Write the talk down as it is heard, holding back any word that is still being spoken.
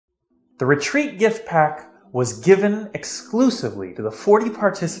The retreat gift pack was given exclusively to the 40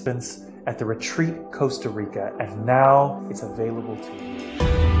 participants at the retreat Costa Rica, and now it's available to you.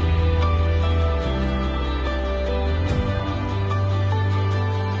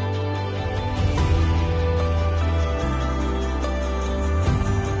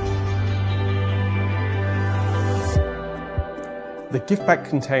 The gift pack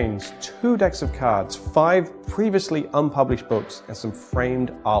contains 2 decks of cards, 5 previously unpublished books, and some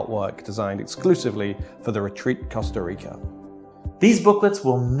framed artwork designed exclusively for the retreat Costa Rica. These booklets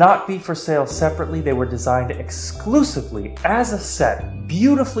will not be for sale separately. They were designed exclusively as a set,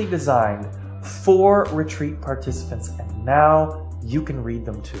 beautifully designed for retreat participants, and now you can read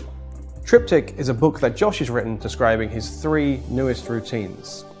them too. Triptych is a book that Josh has written describing his 3 newest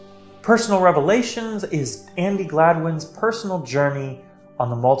routines. Personal Revelations is Andy Gladwin's personal journey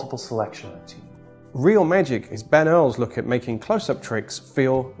on the multiple selection routine. Real Magic is Ben Earl's look at making close-up tricks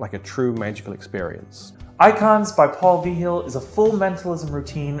feel like a true magical experience. Icons by Paul Vigil is a full mentalism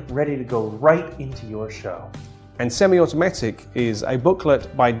routine ready to go right into your show. And Semi-Automatic is a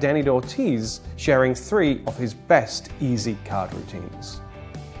booklet by Danny Ortiz sharing 3 of his best easy card routines.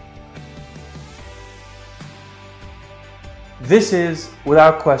 This is,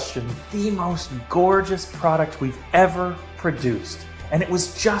 without question, the most gorgeous product we've ever produced. And it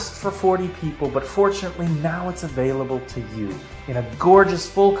was just for 40 people, but fortunately now it's available to you in a gorgeous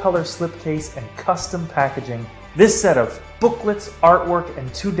full-color slipcase and custom packaging. This set of booklets, artwork,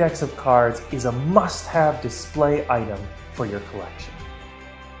 and 2 decks of cards is a must-have display item for your collection.